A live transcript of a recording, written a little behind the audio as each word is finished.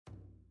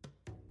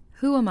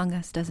Who among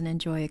us doesn't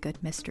enjoy a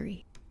good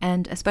mystery?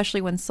 And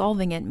especially when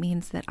solving it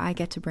means that I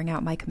get to bring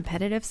out my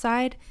competitive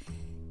side,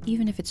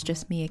 even if it's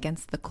just me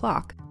against the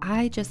clock.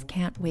 I just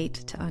can't wait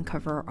to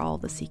uncover all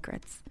the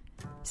secrets.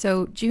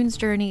 So June's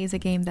Journey is a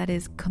game that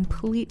is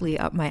completely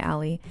up my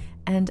alley,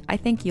 and I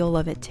think you'll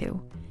love it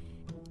too.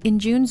 In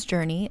June's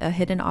Journey, a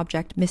hidden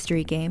object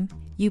mystery game,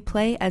 you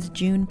play as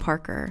June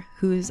Parker,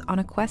 who's on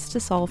a quest to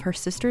solve her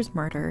sister's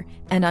murder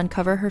and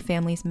uncover her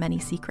family's many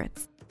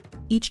secrets.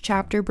 Each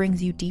chapter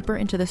brings you deeper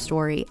into the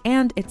story,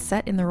 and it's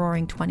set in the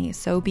Roaring '20s,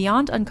 so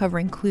beyond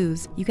uncovering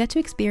clues, you get to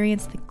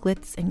experience the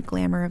glitz and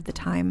glamour of the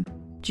time.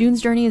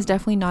 June's Journey is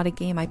definitely not a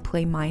game I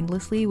play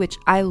mindlessly, which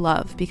I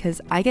love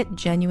because I get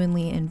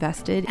genuinely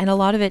invested, and a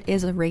lot of it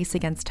is a race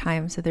against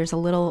time, so there's a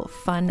little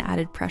fun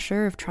added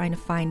pressure of trying to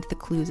find the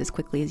clues as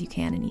quickly as you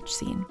can in each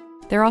scene.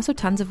 There are also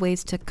tons of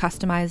ways to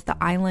customize the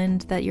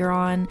island that you're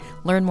on,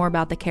 learn more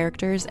about the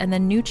characters, and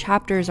then new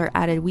chapters are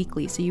added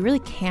weekly, so you really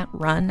can't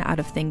run out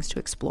of things to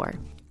explore.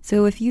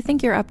 So if you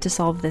think you're up to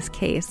solve this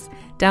case,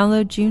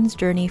 download June's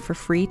Journey for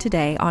free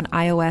today on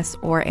iOS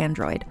or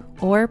Android,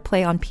 or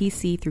play on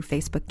PC through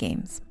Facebook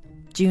Games.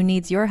 June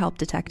needs your help,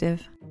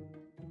 detective.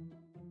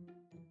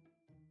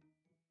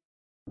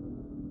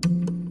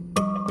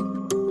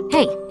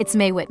 Hey, it's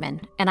Mae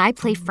Whitman, and I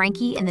play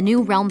Frankie in the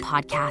new Realm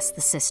podcast,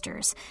 The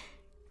Sisters.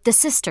 The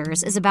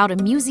Sisters is about a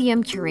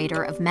museum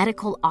curator of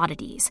medical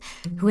oddities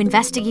who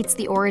investigates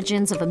the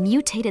origins of a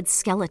mutated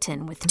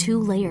skeleton with 2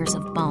 layers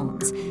of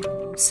bones.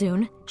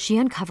 Soon, she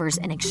uncovers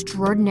an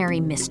extraordinary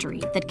mystery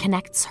that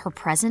connects her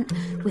present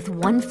with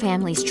one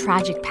family's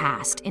tragic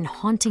past in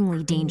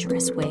hauntingly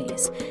dangerous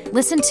ways.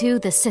 Listen to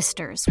The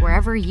Sisters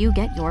wherever you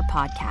get your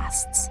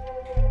podcasts.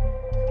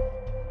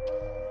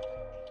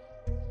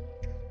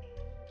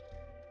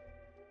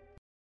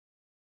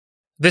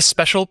 This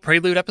special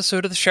prelude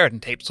episode of the Sheridan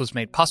Tapes was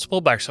made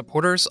possible by our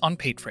supporters on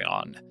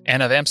Patreon: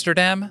 Anna of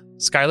Amsterdam,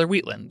 Skylar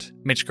Wheatland,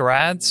 Mitch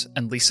Garads,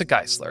 and Lisa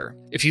Geisler.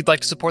 If you'd like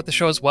to support the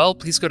show as well,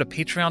 please go to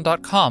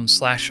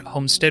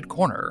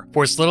patreon.com/homesteadcorner.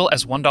 For as little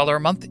as $1 a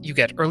month, you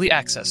get early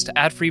access to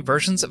ad-free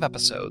versions of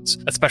episodes,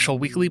 a special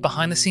weekly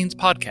behind-the-scenes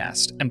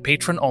podcast, and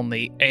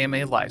patron-only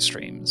AMA live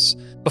streams.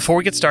 Before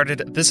we get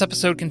started, this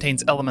episode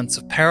contains elements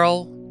of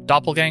peril,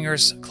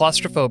 doppelgangers,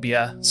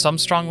 claustrophobia, some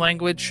strong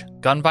language,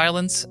 gun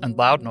violence, and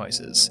loud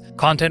noises.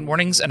 Content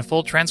warnings and a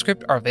full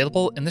transcript are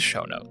available in the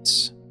show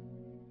notes.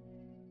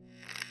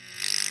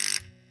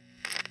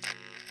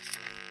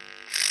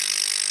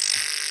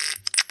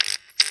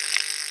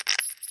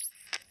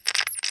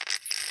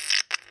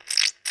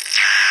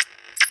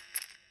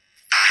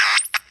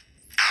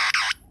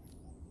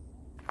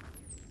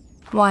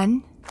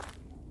 One,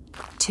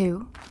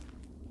 2,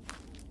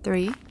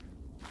 3,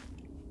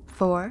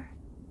 4,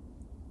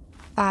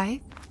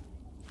 5,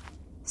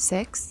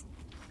 6,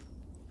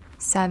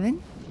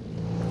 7.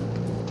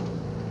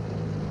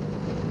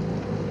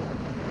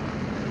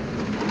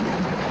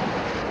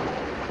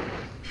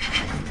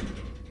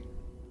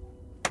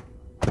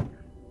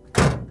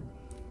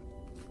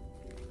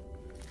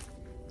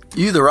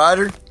 You the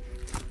rider?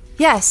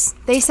 Yes,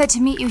 they said to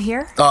meet you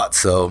here. Thought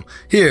so.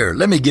 Here,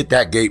 let me get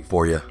that gate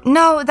for you.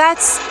 No,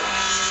 that's...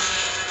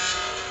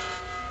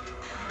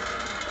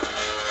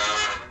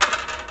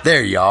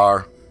 There you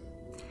are.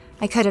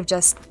 I could have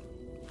just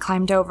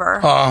climbed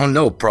over. Oh,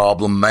 no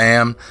problem,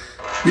 ma'am.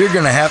 You're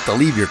gonna have to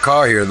leave your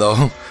car here,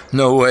 though.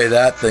 No way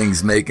that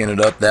thing's making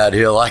it up that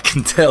hill, I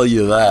can tell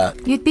you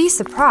that. You'd be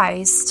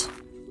surprised.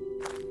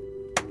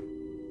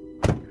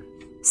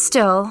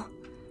 Still,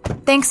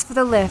 thanks for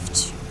the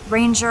lift,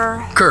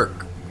 Ranger...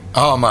 Kirk.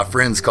 All my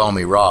friends call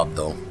me Rob,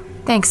 though.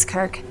 Thanks,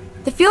 Kirk.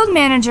 The field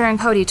manager and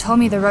Cody told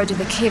me the road to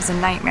the cave's a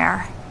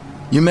nightmare.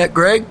 You met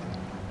Greg?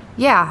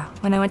 Yeah,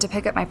 when I went to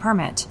pick up my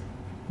permit.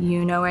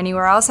 You know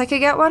anywhere else I could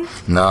get one?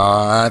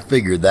 Nah, I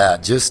figured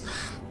that. Just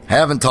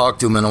haven't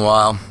talked to him in a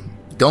while.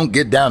 Don't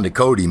get down to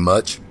Cody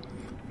much.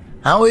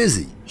 How is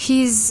he?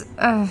 He's,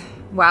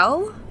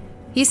 well?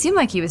 He seemed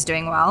like he was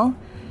doing well.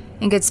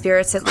 In good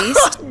spirits, at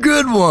least.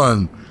 Good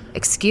one!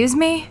 Excuse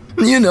me?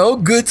 You know,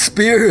 good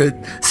spirit.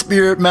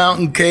 Spirit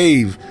Mountain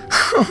Cave.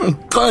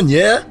 Pun,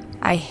 yeah?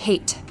 I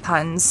hate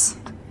puns.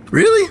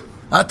 Really?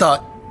 I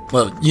thought,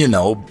 well, you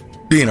know,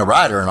 being a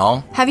writer and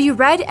all. Have you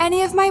read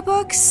any of my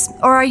books?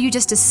 Or are you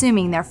just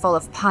assuming they're full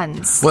of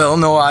puns? Well,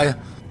 no,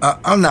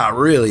 I'm not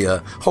really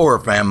a horror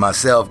fan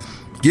myself.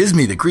 Gives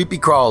me the creepy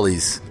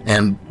crawlies.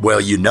 And, well,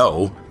 you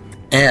know,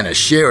 Anna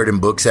Sheridan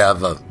books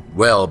have a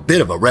bit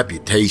of a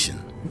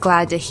reputation.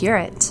 Glad to hear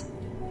it.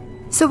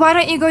 So why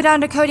don't you go down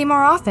to Cody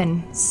more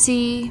often?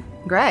 See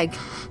Greg?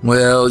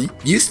 Well,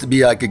 used to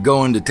be I could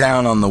go into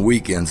town on the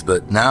weekends,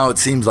 but now it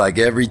seems like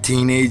every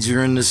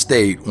teenager in the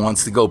state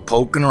wants to go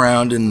poking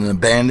around in an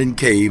abandoned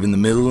cave in the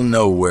middle of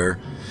nowhere.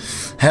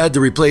 Had to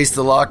replace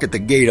the lock at the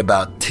gate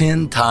about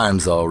 10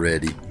 times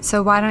already.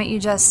 So why don't you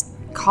just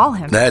call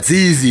him? That's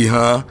easy,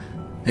 huh?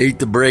 Hate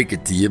to break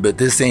it to you, but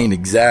this ain't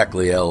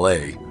exactly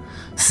L.A.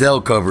 Cell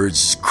coverage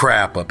is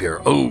crap up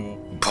here. Oh,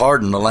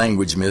 pardon the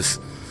language, miss.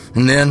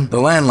 And then the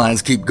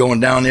landlines keep going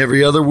down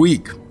every other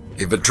week.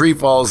 If a tree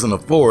falls in the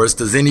forest,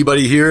 does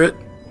anybody hear it?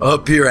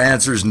 Up here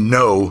answers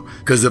no,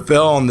 'cause it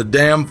fell on the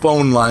damn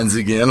phone lines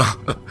again.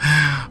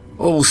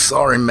 Oh,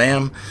 sorry,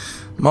 ma'am.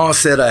 Ma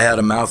said I had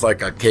a mouth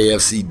like a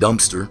KFC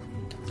dumpster.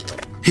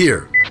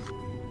 Here.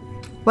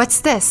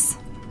 What's this?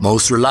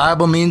 Most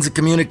reliable means of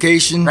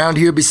communication around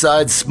here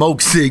besides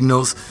smoke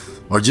signals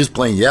or just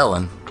plain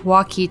yelling.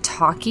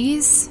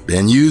 Walkie-talkies?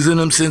 Been using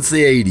them since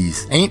the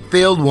 80s. Ain't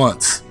failed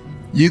once.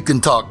 You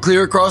can talk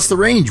clear across the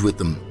range with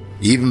them.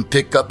 Even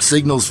pick up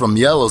signals from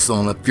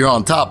Yellowstone if you're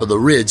on top of the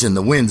ridge and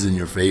the wind's in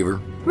your favor.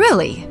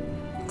 Really?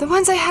 The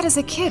ones I had as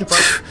a kid were...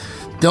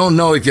 Don't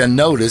know if you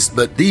noticed,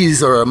 but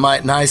these are a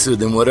mite nicer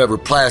than whatever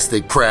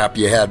plastic crap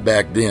you had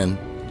back then.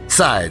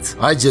 Besides,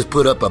 I just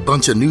put up a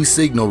bunch of new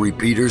signal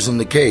repeaters in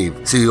the cave,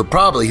 so you'll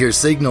probably hear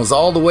signals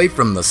all the way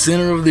from the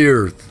center of the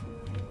earth.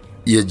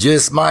 You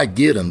just might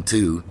get them,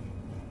 too.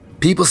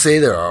 People say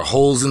there are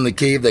holes in the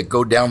cave that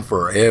go down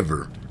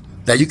forever,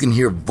 that you can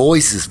hear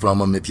voices from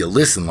them if you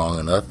listen long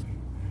enough.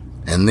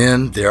 And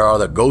then there are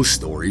the ghost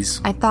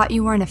stories. I thought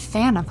you weren't a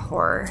fan of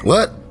horror.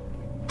 What?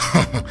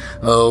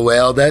 Oh,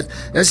 well,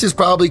 that's just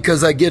probably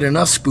because I get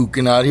enough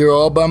spooking out here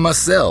all by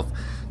myself.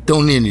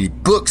 Don't need any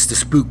books to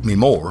spook me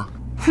more.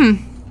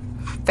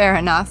 Fair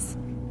enough.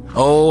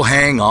 Oh,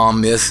 hang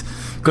on, miss.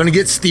 Gonna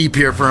get steep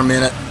here for a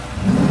minute.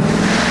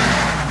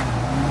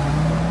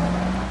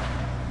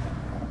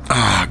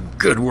 Ah,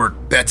 good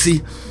work,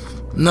 Betsy.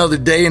 Another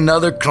day,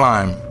 another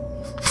climb.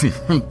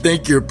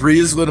 Think your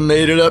Prius would have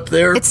made it up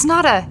there? It's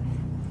not a...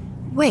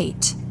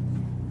 Wait.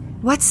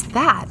 What's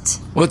that?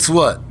 What's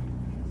what?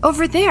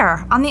 Over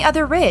there, on the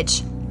other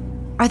ridge.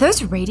 Are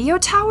those radio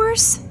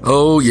towers?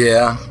 Oh,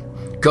 yeah.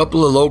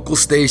 Couple of local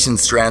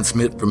stations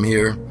transmit from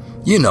here.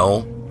 You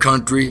know,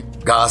 country,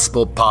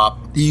 gospel,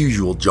 pop, the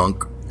usual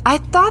junk. I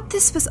thought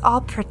this was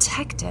all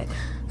protected.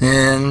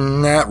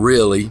 And not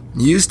really.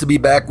 It used to be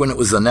back when it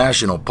was a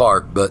national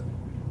park, but,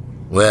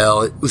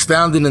 well, it was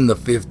founded in the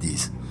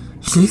 50s.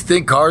 You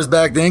think cars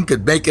back then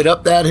could make it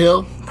up that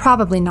hill?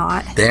 Probably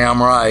not.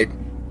 Damn right.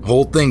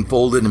 Whole thing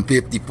folded in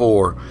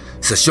 54.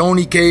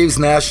 Shoshone Caves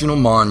National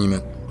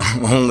Monument.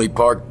 Only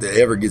park to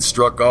ever get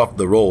struck off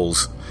the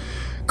rolls.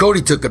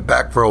 Cody took it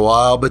back for a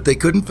while, but they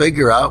couldn't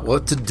figure out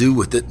what to do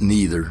with it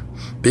neither.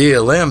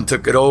 BLM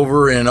took it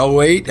over in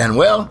 08, and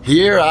well,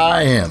 here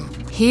I am.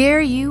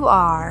 Here you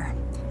are.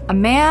 A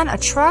man, a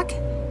truck,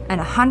 and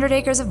 100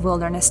 acres of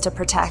wilderness to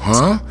protect.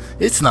 Huh?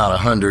 It's not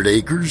 100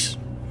 acres.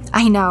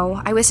 I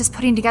know. I was just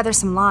putting together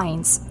some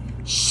lines.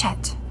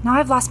 Shit. Now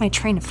I've lost my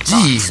train of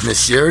thought. Jeez,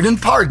 Miss Sheridan,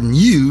 pardon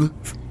you.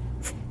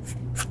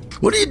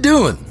 What are you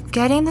doing?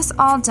 Getting this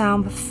all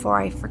down before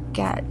I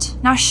forget.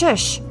 Now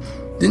shush.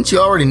 Didn't you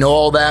already know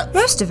all that?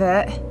 Most of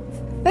it.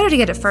 Better to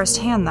get it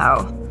firsthand,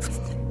 though.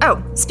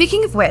 Oh,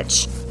 speaking of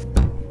which,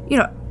 you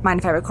don't mind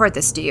if I record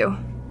this, do you?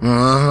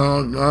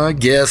 I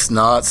guess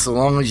not, so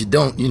long as you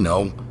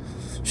don't,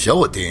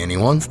 show it to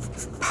anyone.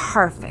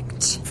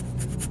 Perfect.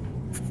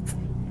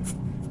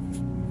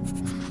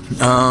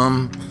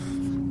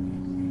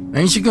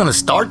 Ain't you gonna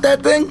start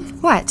that thing?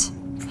 What?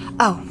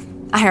 Oh,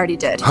 I already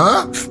did.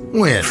 Huh?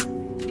 When?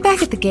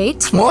 Back at the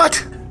gate.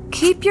 What?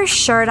 Keep your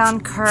shirt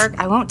on, Kirk.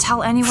 I won't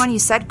tell anyone you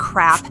said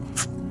crap.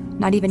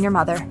 Not even your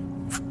mother.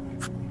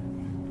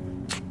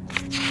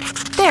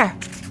 There.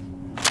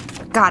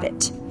 Got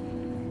it.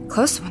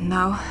 Close one,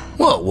 though.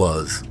 What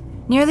was?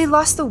 Nearly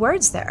lost the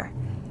words there.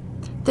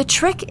 The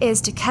trick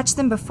is to catch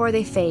them before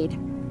they fade.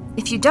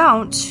 If you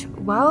don't,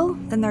 well,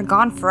 then they're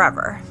gone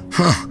forever.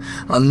 Huh.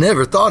 I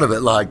never thought of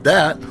it like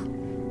that.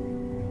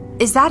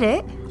 Is that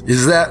it?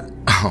 Is that...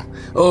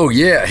 Oh,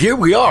 yeah, here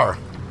we are.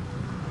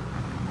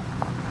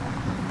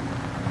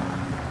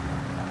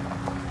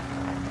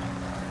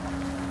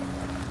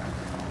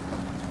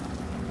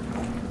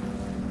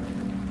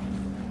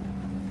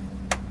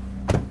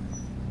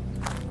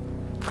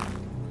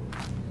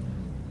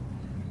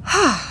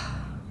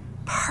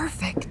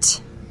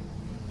 Perfect.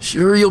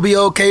 Sure you'll be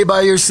okay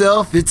by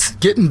yourself? It's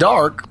getting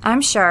dark.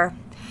 I'm sure.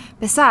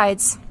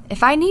 Besides,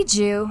 if I need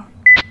you,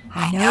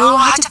 I know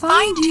how to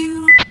find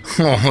you.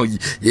 Oh,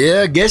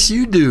 yeah, I guess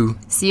you do.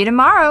 See you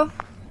tomorrow.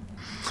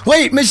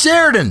 Wait, Miss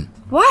Sheridan!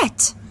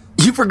 What?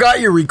 You forgot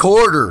your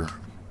recorder.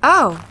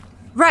 Oh,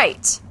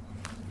 right.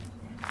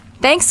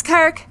 Thanks,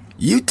 Kirk.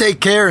 You take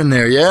care in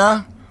there,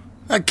 yeah?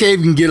 That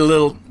cave can get a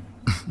little...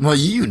 Well,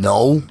 you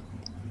know.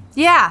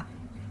 Yeah,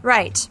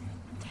 right.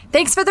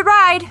 Thanks for the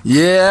ride.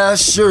 Yeah,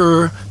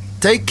 sure.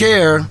 Take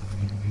care.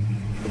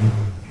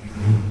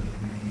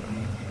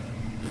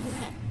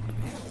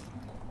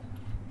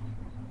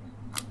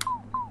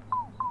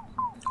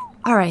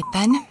 All right,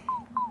 then.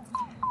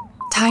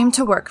 Time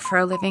to work for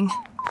a living.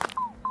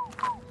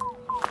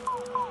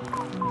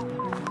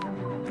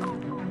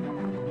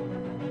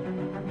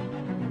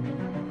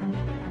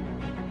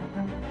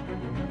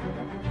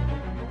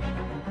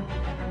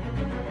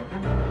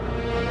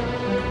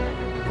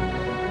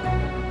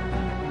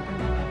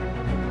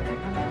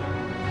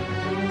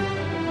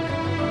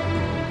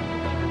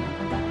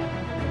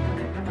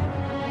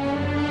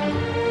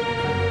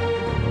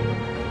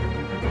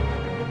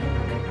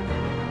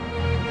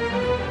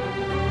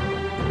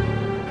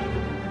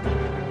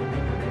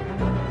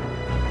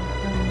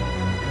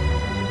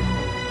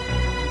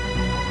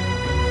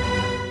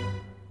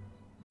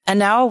 And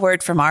now a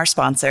word from our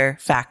sponsor,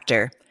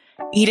 Factor.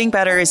 Eating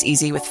better is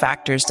easy with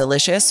Factor's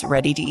delicious,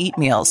 ready-to-eat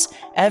meals.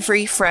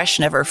 Every fresh,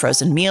 never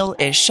frozen meal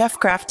is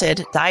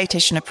chef-crafted,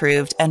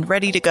 dietitian-approved, and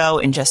ready to go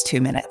in just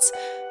 2 minutes.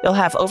 You'll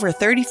have over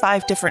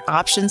 35 different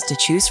options to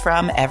choose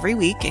from every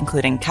week,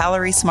 including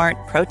Calorie Smart,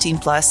 Protein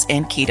Plus,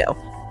 and Keto.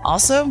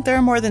 Also, there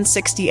are more than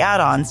 60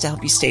 add-ons to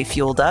help you stay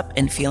fueled up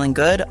and feeling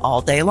good all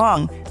day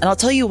long. And I'll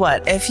tell you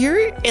what, if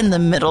you're in the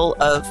middle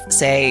of,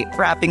 say,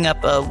 wrapping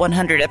up a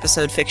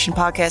 100-episode fiction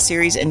podcast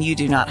series and you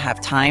do not have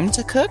time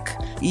to cook,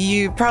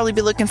 you'd probably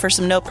be looking for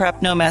some no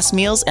prep, no mess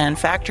meals, and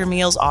Factor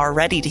meals are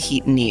ready to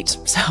heat and eat.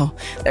 So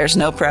there's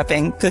no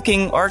prepping,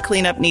 cooking, or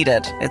cleanup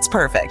needed. It's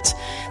perfect.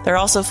 They're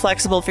also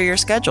flexible for your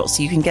schedule,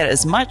 so you can get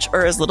as much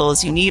or as little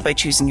as you need by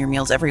choosing your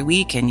meals every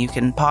week, and you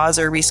can pause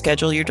or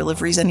reschedule your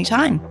deliveries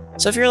anytime.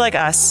 So if you're like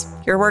us,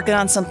 you're working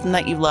on something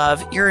that you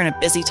love, you're in a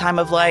busy time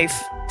of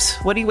life,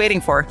 what are you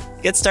waiting for?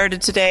 Get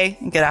started today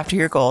and get after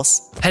your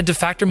goals. Head to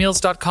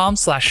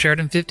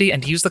factormeals.com/Sheridan50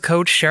 and use the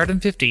code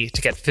Sheridan50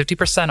 to get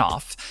 50%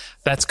 off.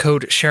 That's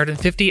code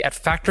Sheridan50 at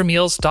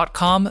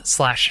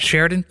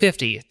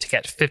factormeals.com/Sheridan50 to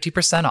get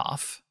 50%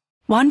 off.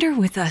 Wander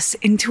with us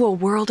into a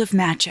world of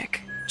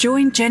magic.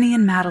 Join Jenny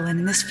and Madeline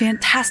in this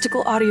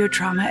fantastical audio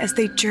drama as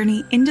they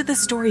journey into the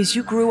stories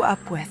you grew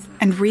up with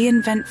and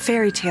reinvent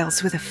fairy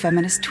tales with a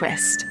feminist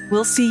twist.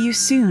 We'll see you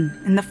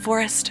soon in the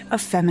forest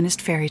of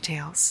feminist fairy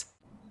tales.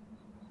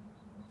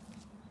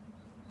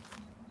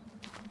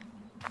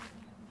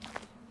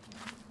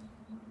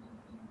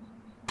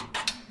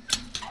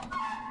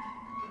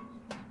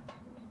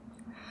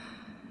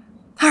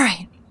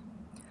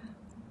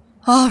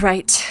 All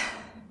right.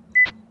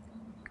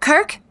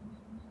 Kirk?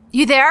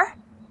 You there?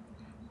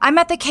 I'm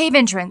at the cave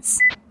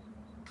entrance.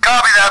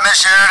 Copy that,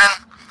 Miss Sheridan.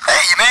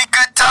 Hey, you made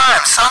good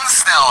time. Sun's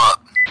still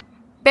up.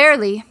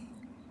 Barely.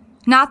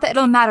 Not that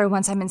it'll matter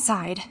once I'm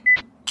inside.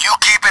 You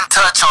keep in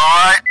touch, all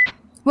right?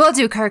 Will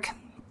do, Kirk.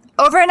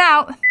 Over and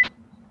out.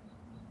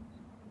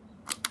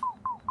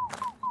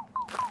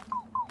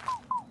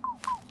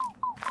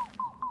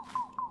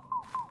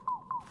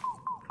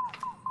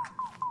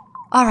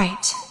 All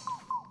right.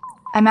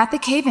 I'm at the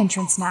cave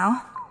entrance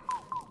now,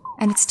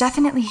 and it's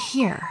definitely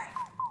here.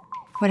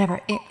 Whatever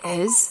it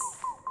is.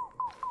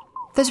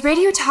 Those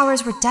radio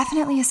towers were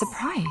definitely a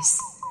surprise,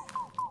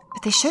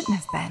 but they shouldn't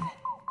have been.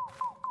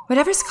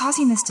 Whatever's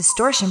causing this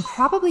distortion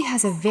probably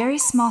has a very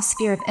small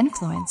sphere of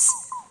influence.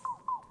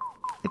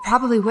 It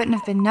probably wouldn't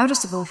have been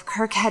noticeable if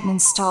Kirk hadn't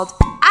installed...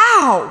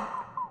 Ow!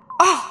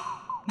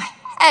 Oh, my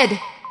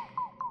head!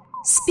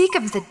 Speak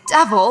of the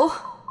devil.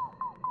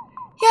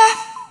 Yeah,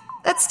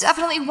 that's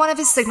definitely one of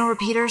his signal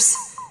repeaters.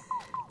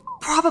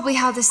 Probably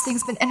how this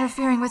thing's been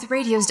interfering with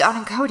radios down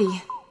in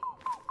Cody.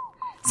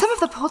 Some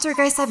of the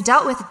poltergeists I've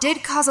dealt with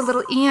did cause a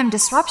little EM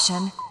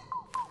disruption,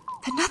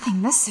 but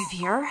nothing this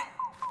severe.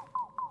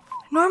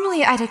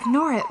 Normally I'd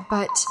ignore it,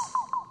 but...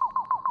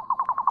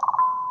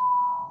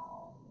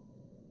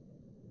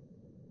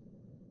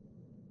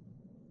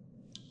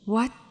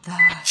 What the...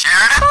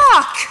 Sheridan?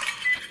 Fuck!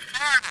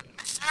 Sheridan,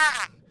 Miss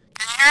Sheridan,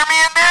 can you hear me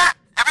in there?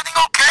 Everything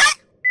okay?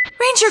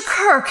 Ranger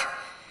Kirk,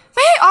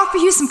 may I offer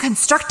you some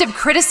constructive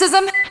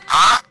criticism?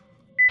 Huh?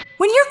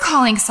 When you're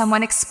calling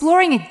someone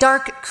exploring a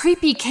dark,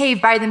 creepy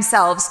cave by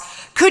themselves,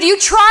 could you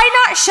try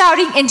not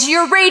shouting into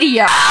your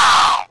radio?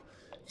 Ow!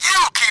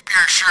 You keep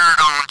your shirt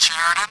on,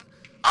 Sheridan.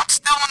 I'm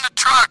still in the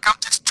truck. I'm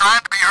just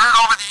trying to be heard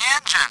over the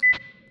engine.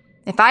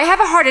 If I have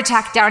a heart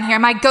attack down here,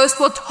 my ghost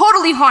will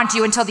totally haunt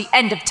you until the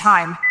end of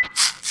time.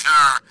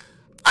 Sure.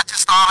 I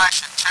just thought I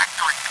should check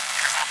the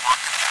repeaters for one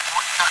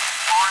before touching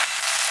for it.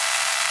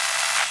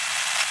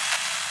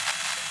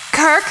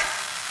 Kirk?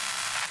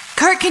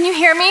 Kirk, can you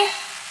hear me?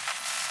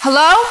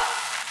 Hello?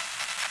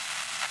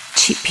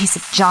 Cheap piece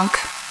of junk.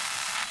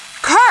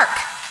 Kirk!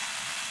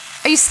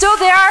 Are you still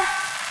there?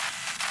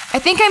 I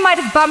think I might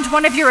have bumped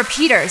one of your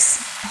repeaters.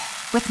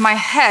 With my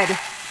head.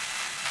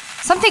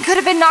 Something could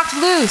have been knocked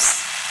loose.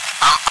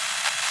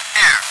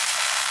 Here.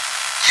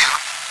 You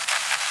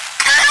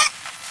okay?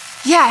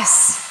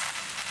 Yes.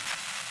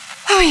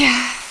 Oh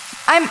yeah.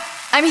 I'm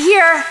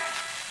here.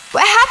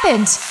 What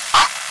happened?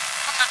 I'm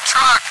in the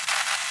truck.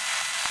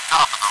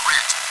 Top of the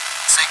ridge.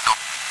 Signal.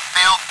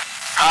 Bill.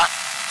 Right.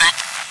 Thank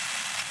you.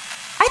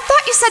 I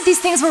thought you said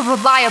these things were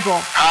reliable.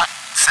 Right.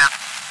 Said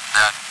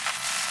that.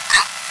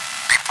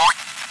 Before.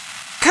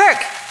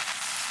 Kirk,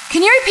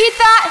 can you repeat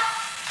that?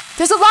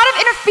 There's a lot of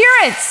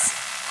interference.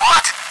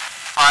 What?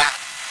 I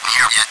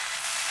hear you.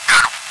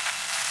 Good.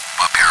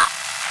 Up here.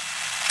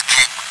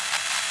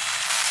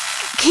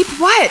 Keep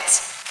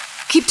what?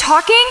 Keep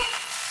talking?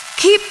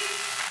 Keep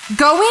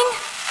going?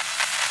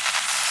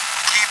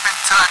 Keep in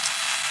touch.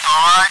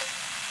 All right?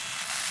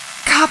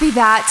 Copy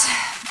that.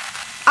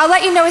 I'll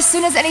let you know as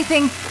soon as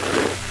anything...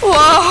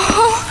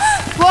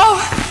 Whoa!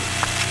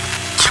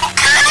 You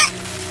okay?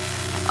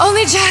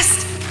 Only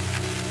just...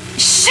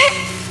 Shit!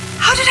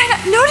 How did I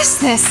not notice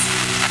this?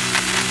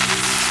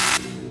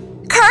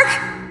 Kirk?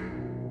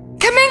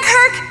 Come in,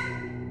 Kirk!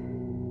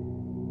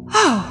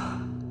 Oh,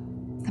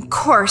 of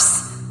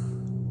course.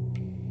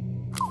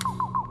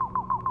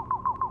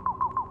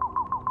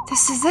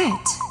 This is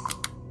it.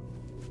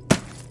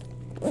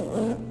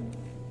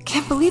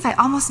 Can't believe I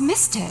almost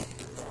missed it.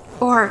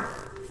 Or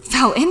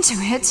fell into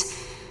it,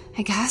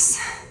 I guess.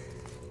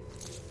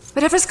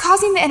 Whatever's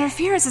causing the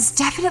interference is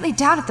definitely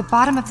down at the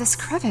bottom of this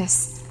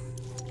crevice.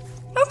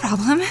 No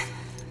problem.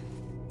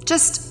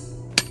 Just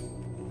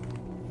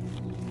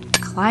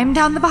climb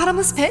down the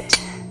bottomless pit,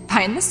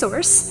 find the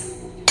source,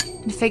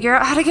 and figure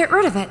out how to get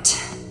rid of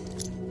it.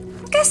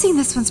 I'm guessing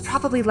this one's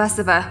probably less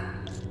of a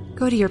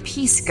go to your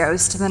peace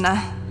ghost than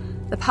a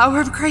the power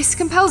of Christ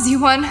compels you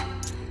one.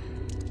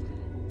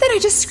 Then I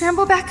just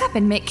scramble back up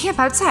and make camp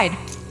outside.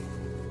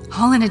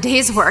 All in a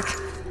day's work.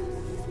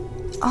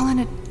 All in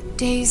a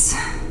day's...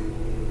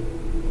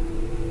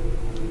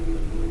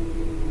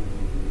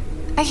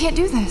 I can't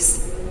do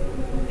this.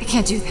 I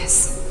can't do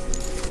this.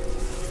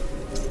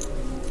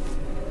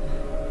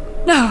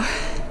 No.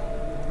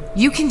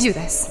 You can do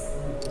this.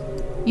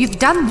 You've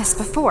done this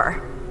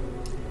before.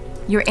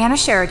 You're Anna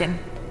Sheridan.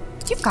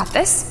 You've got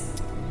this.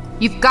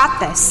 You've got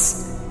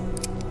this.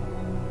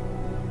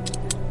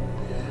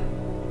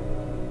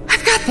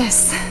 I've got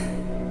this.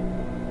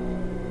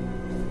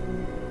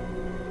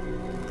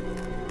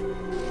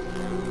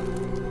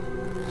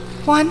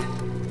 One,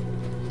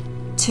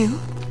 2,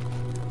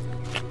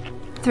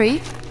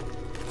 3,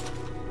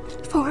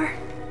 4,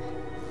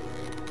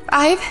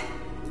 5,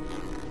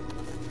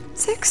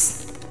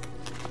 6,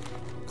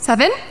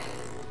 7,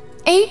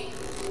 8,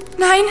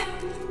 9,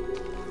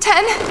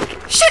 10.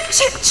 Shit.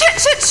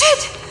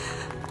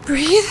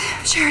 Breathe,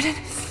 Sheridan.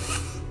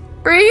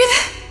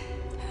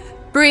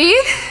 Breathe.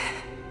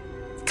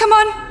 Come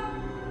on.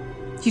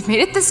 You've made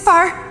it this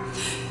far.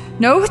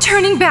 No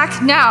turning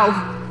back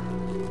now.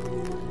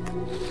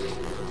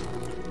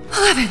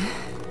 11,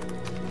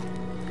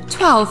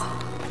 12,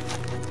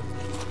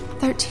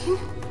 13,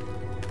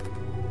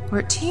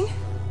 14,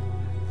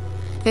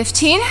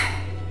 15,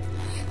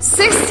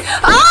 16.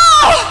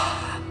 Oh!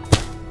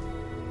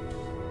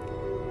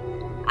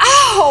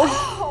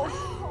 Ow!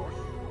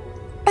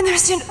 And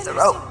there's the end of the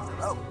rope.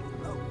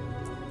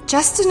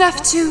 Just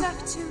enough to...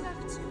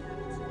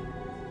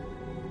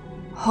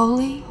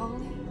 Holy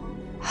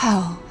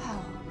hell.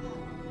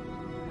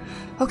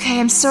 Okay,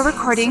 I'm still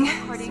recording.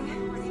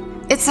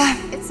 It's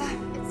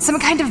some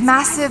kind of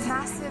massive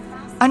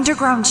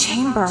underground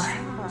chamber.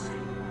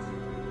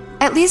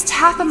 At least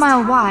half a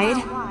mile wide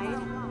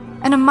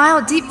and a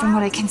mile deep from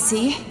what I can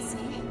see.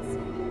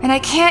 And I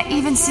can't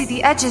even see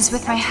the edges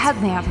with my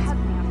headlamp.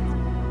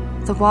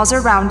 The walls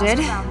are rounded.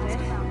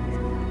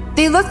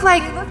 They look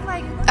like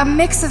a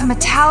mix of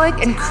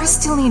metallic and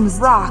crystalline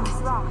rock.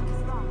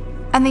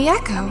 And the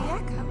echo.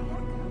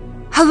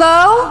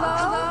 Hello?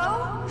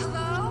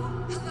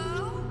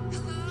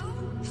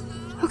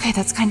 Okay,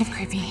 that's kind of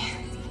creepy.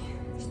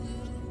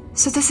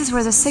 So this is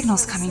where the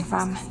signal's coming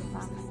from.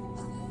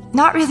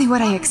 Not really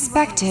what I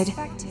expected,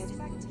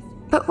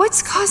 but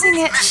what's causing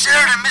it? Miss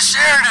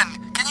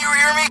Sheridan, can you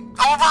hear me?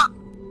 Over?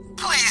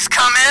 Please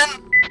come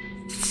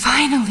in.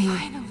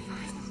 Finally.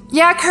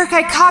 Yeah, Kirk,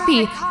 I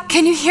copy.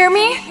 Can you hear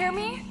me?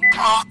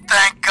 Oh,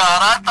 thank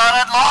God, I thought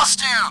I'd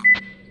lost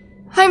you.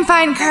 I'm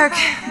fine, Kirk.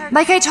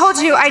 Like I told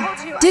you,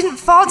 I didn't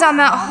fall down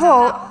that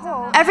hole.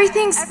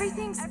 Everything's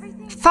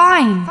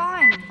fine.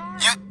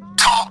 You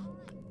told...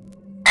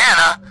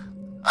 Anna,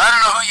 I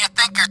don't know who you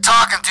think you're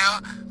talking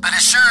to, but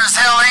it sure as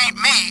hell ain't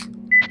me.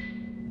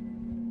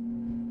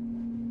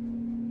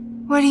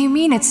 What do you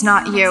mean it's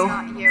not you?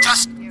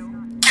 Just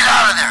get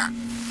out of there.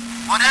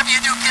 Whatever you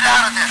do, get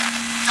out of there.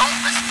 Don't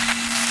listen.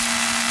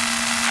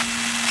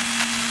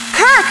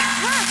 Kirk!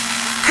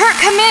 Kirk,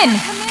 come in!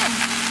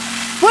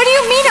 What do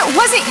you mean it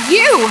wasn't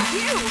you?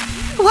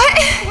 What?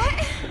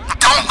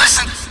 Don't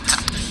listen to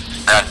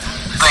that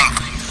thing.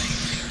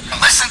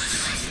 Listen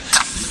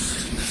to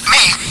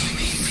me.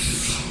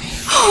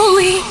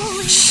 Holy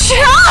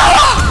shit!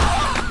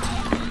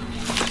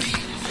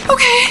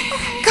 Okay,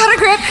 got a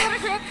grip.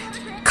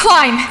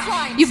 Climb.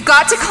 You've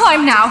got to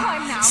climb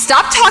now.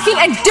 Stop talking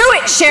and do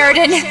it,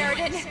 Sheridan.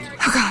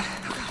 Oh God.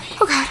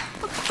 Oh God.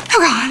 Oh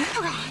God.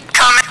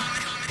 Come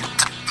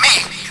to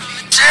me,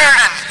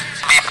 Sheridan.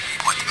 Be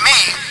with me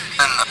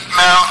in the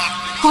mountain.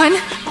 1,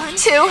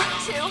 2,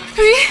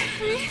 3,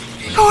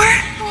 4,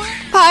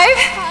 5,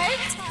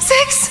 6,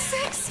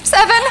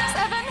 7,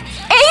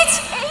 8.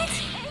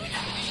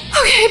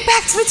 Okay,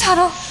 back to the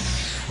tunnel.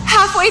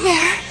 Halfway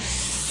there.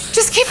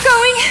 Just keep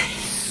going.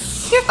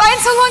 You're fine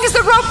so long as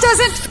the rope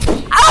doesn't...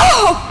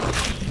 Ow!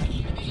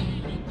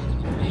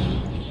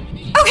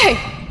 Okay.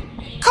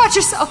 Caught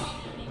yourself.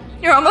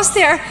 You're almost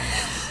there.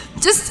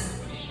 Just...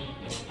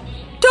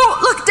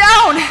 don't look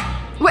down.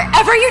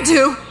 Whatever you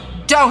do,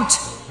 don't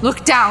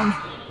look down.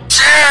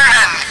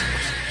 Sheridan,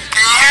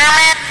 can you hear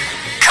me?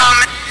 Come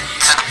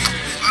to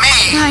me.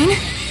 9,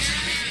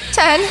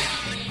 10,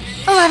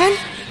 11,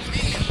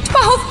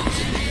 12...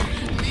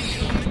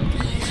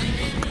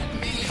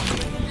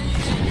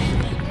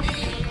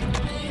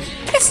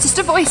 It's just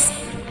a voice.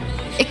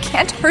 It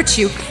can't hurt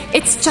you.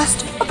 It's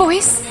just a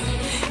voice.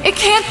 It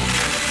can't...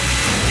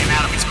 The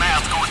anatomy's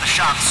mouth go with the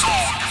sharp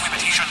sword. With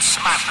it, he should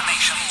smite the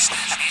nations,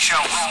 and he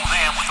shall rule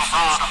them with a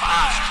rod of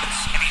iron,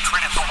 and he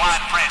treadeth the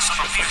winepress of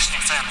the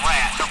fierceness and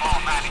wrath of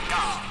Almighty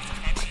God.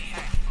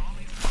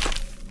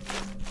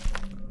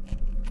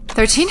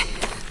 13,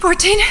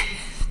 14,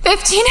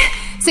 15,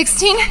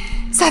 16,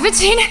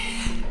 17.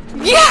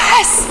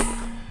 Yes!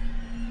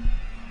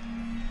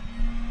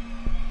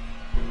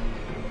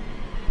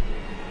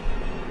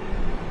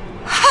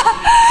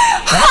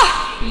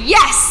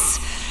 Yes!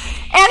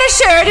 Anna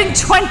Sheridan,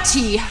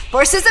 20.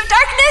 Forces of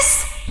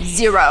Darkness,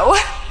 0. Who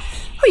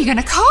are you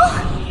gonna call?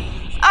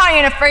 I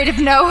ain't afraid of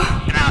no.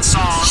 And I saw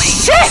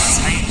Shit!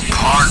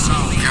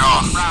 Pardon your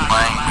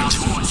language,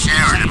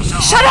 Sheridan.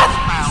 Shut up!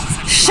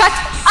 Shut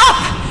up!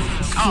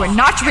 You are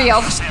not real.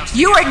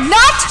 You are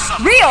not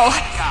real.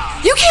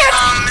 You can't.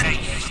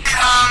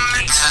 Come,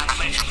 it's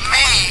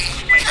me.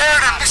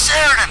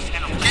 Sheridan,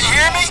 can you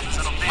hear me?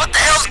 What the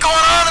hell's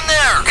going on in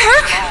there?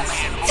 Kirk?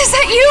 Is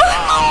that you?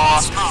 No,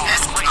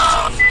 it's,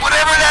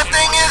 whatever that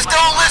thing is,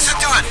 don't listen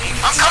to it.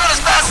 I'm coming as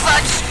fast as I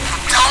can.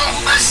 Don't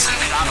listen.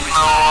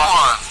 No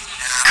one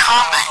is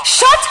coming.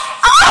 Shut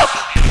up!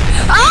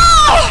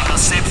 Oh! the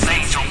seventh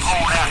angel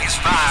poured out his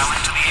vial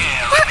into the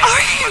air. Where and are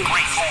gave you? a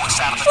great voice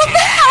out of the What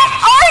the tent hell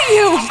are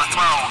you? of the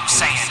throne,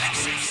 saying,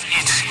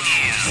 "It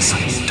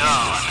is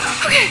done."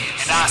 Okay.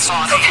 And I saw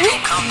an angel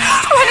come down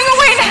from Running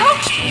away now.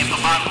 the key of the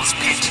bottomless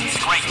pit, with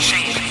a great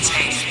chain in his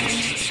hand.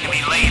 And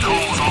he laid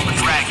hold on the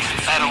dragon,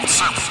 that old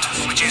serpent,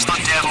 which is the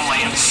devil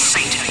and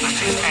Satan,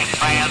 and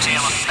bound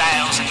him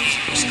 1,000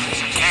 years,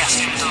 and cast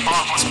him into the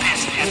bottomless pit,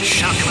 and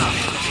shut him up,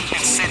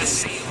 and set a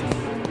seal.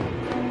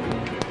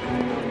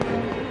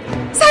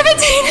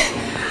 17,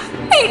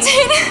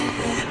 18,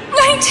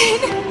 19,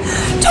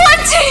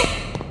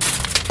 20.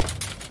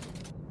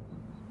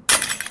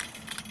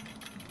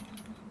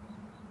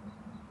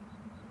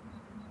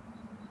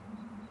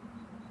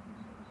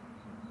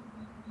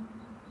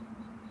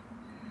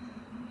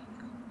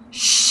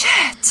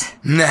 Shit.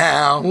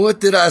 Now, what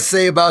did I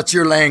say about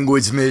your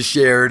language, Miss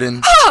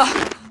Sheridan?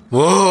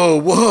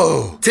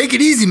 Whoa. Take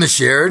it easy, Miss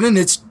Sheridan.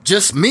 It's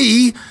just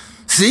me.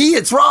 See,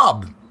 it's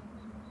Rob.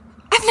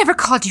 I've never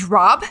called you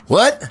Rob.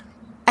 What?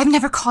 I've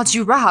never called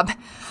you Rob.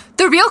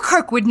 The real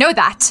Kirk would know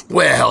that.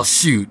 Well,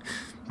 shoot.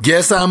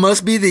 Guess I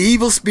must be the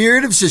evil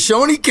spirit of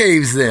Shoshone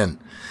Caves then.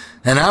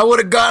 And I would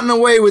have gotten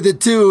away with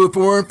it too if it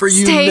weren't for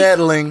you Stay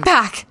meddling.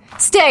 back.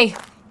 Stay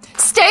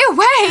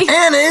away.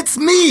 Anna, it's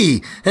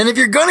me. And if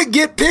you're gonna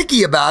get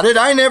picky about it,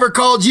 I never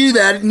called you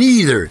that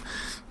neither.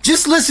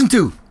 Just listen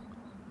to.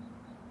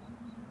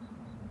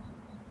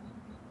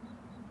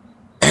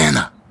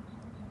 Anna,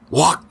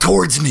 walk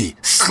towards me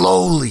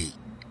slowly.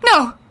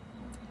 No.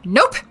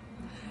 Nope.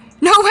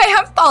 No way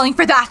I'm falling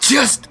for that.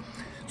 Just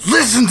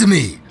listen to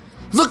me.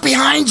 Look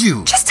behind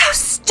you. Just how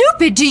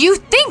stupid do you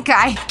think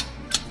I...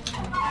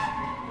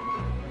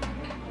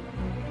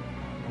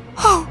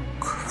 Oh,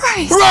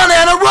 Christ. Run,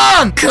 Anna,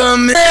 run!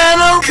 Come,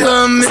 Anna,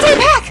 come. Stay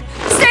back.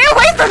 Stay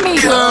away from me.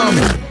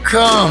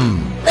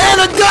 Come.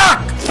 Anna,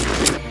 duck!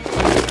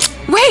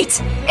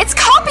 Wait. It's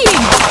copying.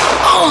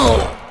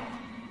 Oh!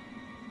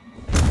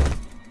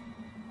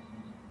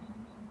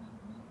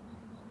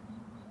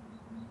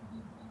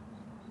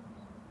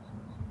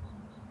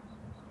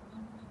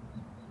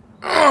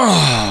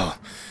 Oh,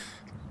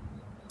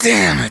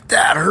 damn it,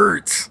 that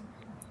hurts.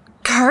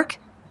 Kirk?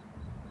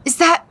 Is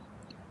that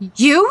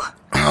you?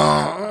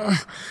 Oh,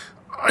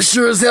 I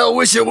sure as hell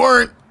wish it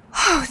weren't.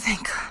 Oh,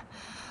 thank God.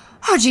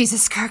 Oh,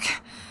 Jesus, Kirk.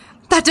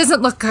 That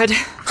doesn't look good.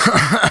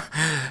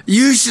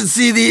 You should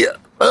see the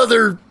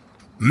other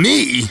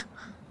me.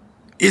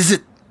 Is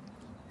it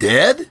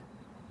dead?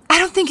 I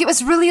don't think it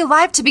was really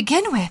alive to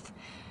begin with.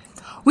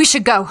 We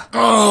should go.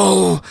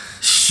 Oh,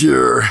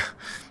 sure.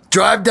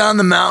 Drive down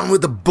the mountain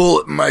with a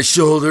bullet in my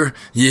shoulder.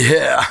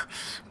 Yeah,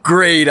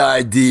 great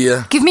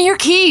idea. Give me your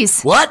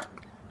keys. What?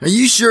 Are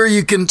you sure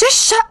you can...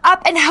 Just shut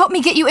up and help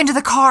me get you into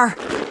the car.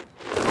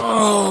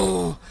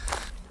 Oh.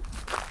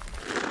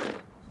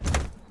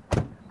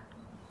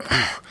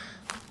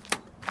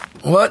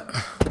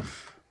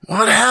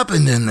 What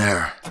happened in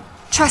there?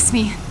 Trust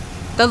me,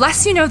 the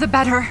less you know, the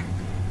better.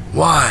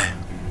 Why?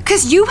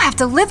 'Cause you have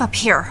to live up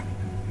here.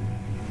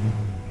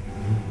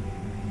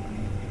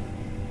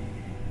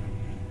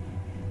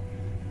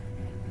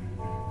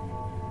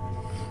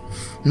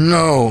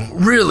 No,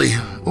 really,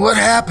 what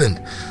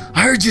happened?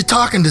 I heard you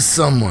talking to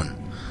someone.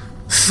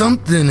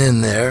 Something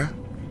in there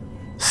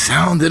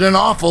sounded an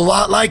awful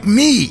lot like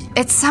me.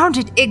 It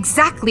sounded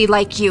exactly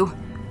like you.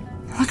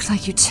 Looked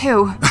like you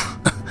too.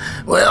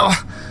 Well,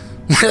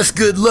 that's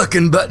good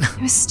looking, but...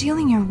 He was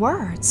stealing your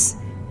words.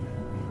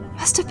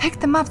 Must have picked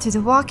them up through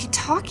the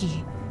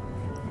walkie-talkie.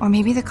 Or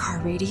maybe the car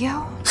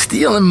radio?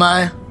 Stealing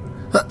my...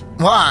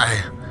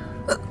 why?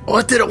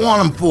 What did it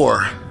want them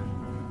for?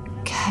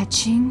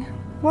 Catching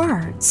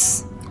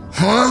words.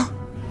 Huh?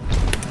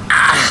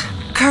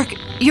 Kirk,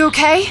 you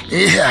okay?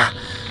 Yeah,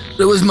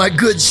 it was my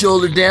good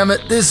shoulder, damn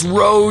it. This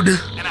road...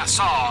 And I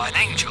saw an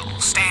angel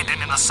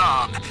standing in the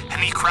sun, and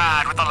he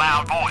cried with a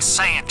loud voice,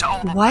 saying to all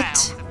the What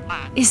mountains and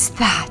lights, is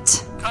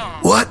that? "Come,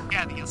 What?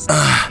 gather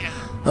yourselves together,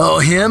 Oh,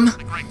 him?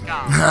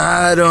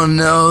 I don't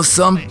know,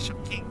 some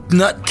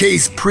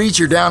nutcase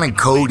preacher down in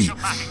Cody.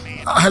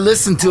 I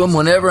listen to him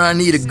whenever I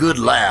need a good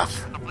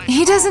laugh.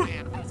 He doesn't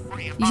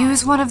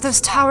use one of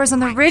those towers on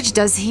the ridge,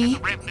 does he?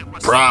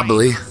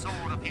 Probably.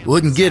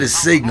 Wouldn't get a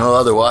signal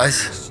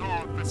otherwise.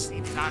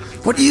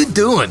 What are you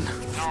doing?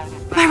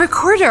 My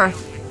recorder.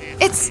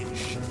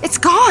 It's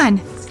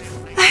gone.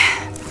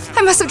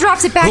 I must have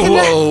dropped it back in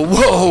the...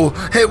 Whoa.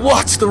 Hey,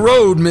 watch the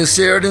road, Miss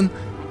Sheridan.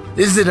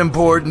 Is it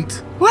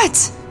important?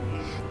 What?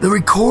 The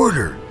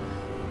recorder.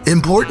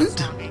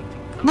 Important?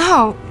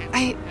 No,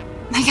 I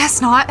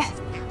guess not.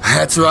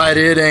 That's right,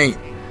 it ain't.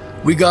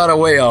 We got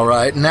away all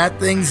right, and that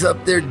thing's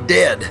up there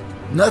dead.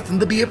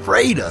 Nothing to be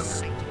afraid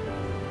of.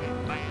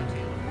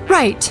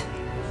 Right.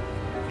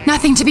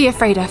 Nothing to be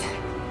afraid of.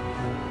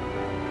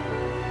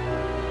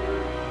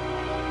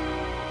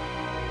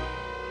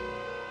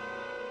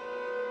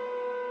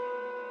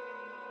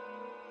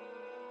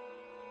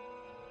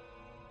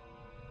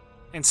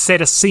 And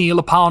set a seal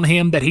upon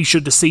him that he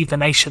should deceive the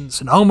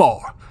nations no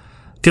more,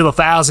 till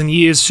 1,000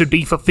 years should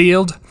be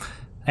fulfilled,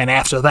 and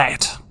after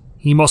that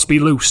he must be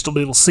loosed a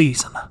little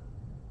season.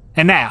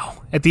 And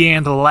now, at the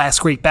end of the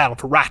last great battle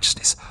for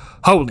righteousness,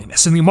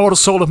 holiness, and the immortal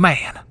soul of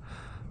man,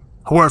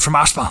 a word from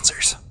our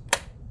sponsors.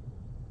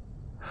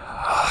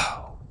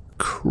 Oh,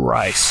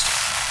 Christ.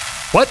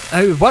 What?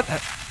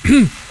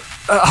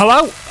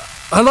 Hello?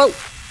 Hello?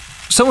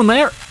 Someone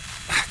there?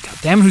 God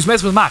damn it, who's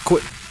messing with my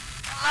equipment?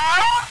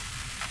 Hello?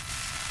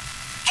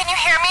 Can you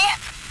hear me?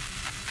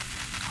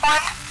 1,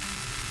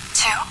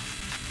 2.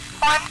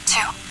 1,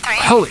 2, 3.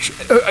 Holy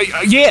shit.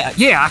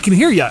 Yeah, I can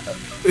hear you.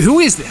 Who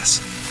is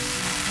this?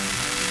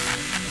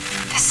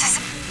 This is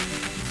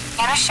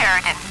Anna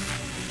Sheridan.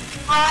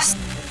 Lost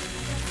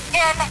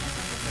in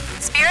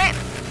Spirit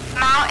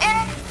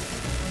Mountain?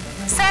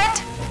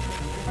 Send.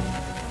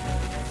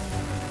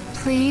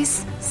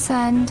 Please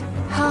send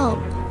help.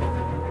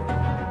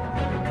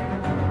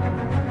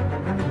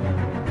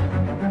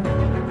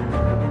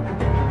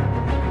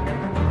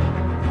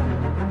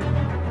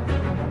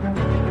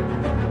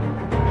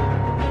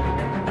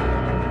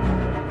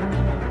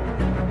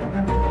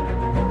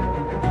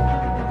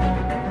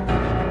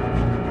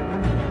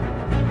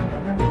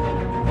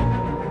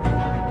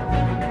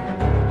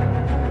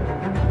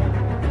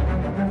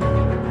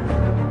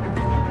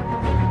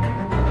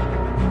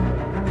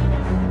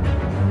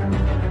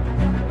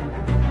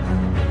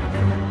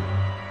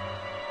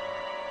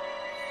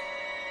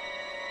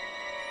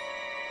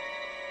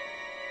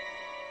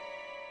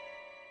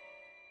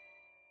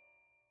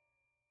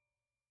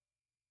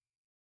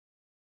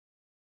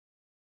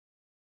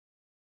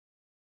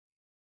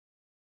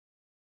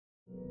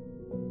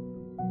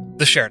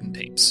 The Sheridan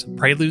Tapes,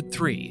 Prelude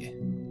 3,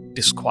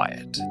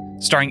 Disquiet.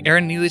 Starring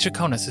Aaron Neely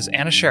Chaconis as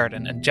Anna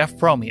Sheridan and Jeff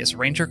Bromey as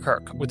Ranger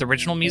Kirk, with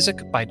original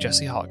music by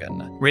Jesse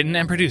Haugen. Written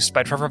and produced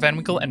by Trevor Van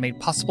Winkle and made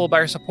possible by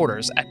our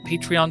supporters at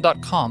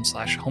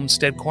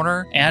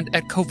patreon.com/homesteadcorner and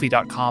at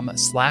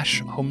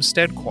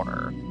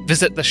ko-fi.com/homesteadcorner.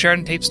 Visit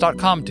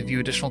thesheridantapes.com to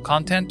view additional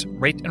content,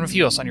 rate and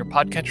review us on your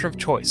podcatcher of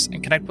choice,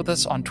 and connect with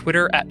us on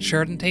Twitter at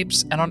Sheridan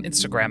Tapes and on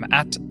Instagram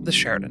at The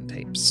Sheridan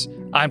Tapes.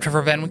 I'm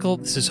Trevor Van Winkle,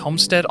 this is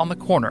Homestead on the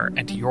Corner,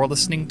 and you're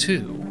listening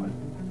to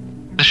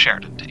The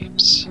Sheridan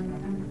Tapes.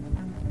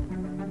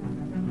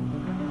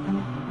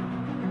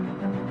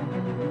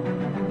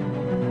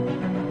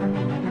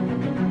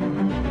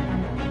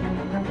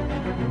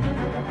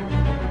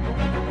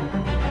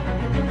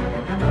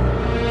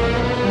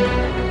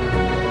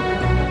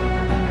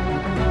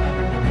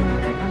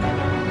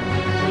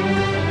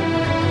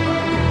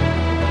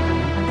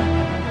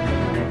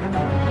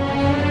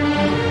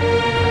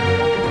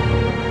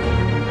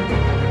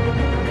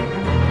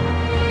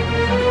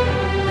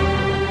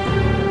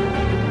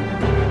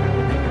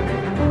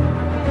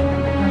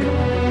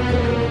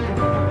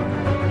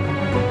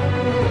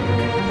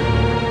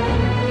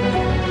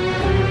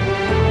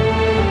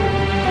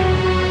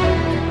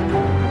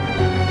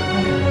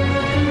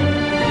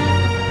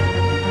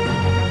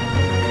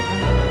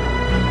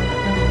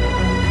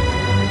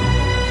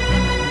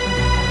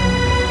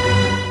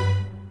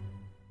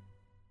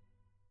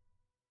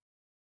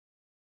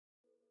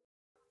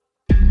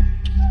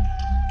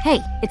 Hey,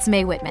 it's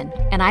Mae Whitman,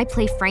 and I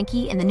play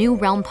Frankie in the new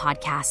Realm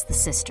podcast, The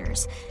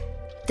Sisters.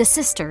 The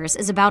Sisters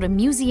is about a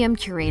museum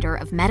curator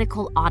of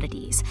medical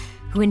oddities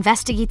who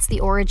investigates the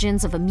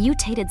origins of a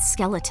mutated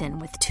skeleton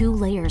with 2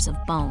 layers of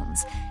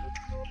bones.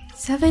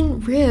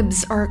 7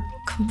 ribs are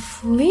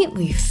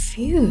completely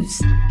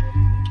fused.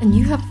 And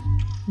you have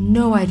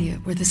no idea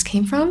where this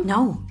came from?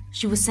 No,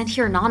 she was sent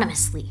here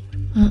anonymously.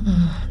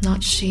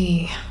 Not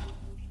she.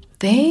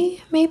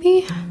 They,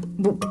 maybe?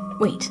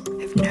 Wait.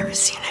 I've never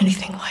seen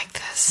anything like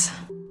this.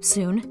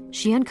 Soon,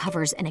 she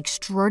uncovers an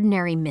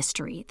extraordinary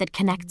mystery that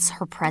connects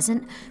her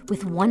present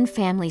with one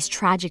family's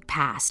tragic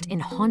past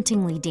in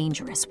hauntingly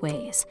dangerous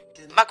ways.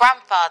 My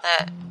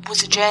grandfather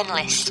was a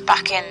journalist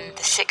back in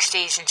the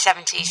 60s and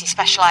 70s. He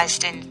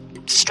specialised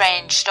in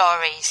strange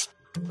stories.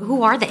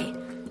 Who are they?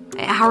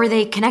 How are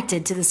they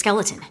connected to the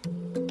skeleton?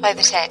 Play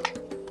the tape.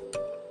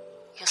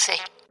 You'll see.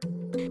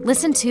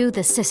 Listen to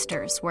The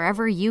Sisters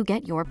wherever you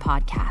get your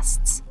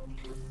podcasts.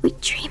 We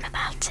dream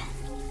about it.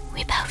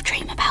 We both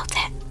dream about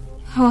it.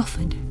 How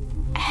often?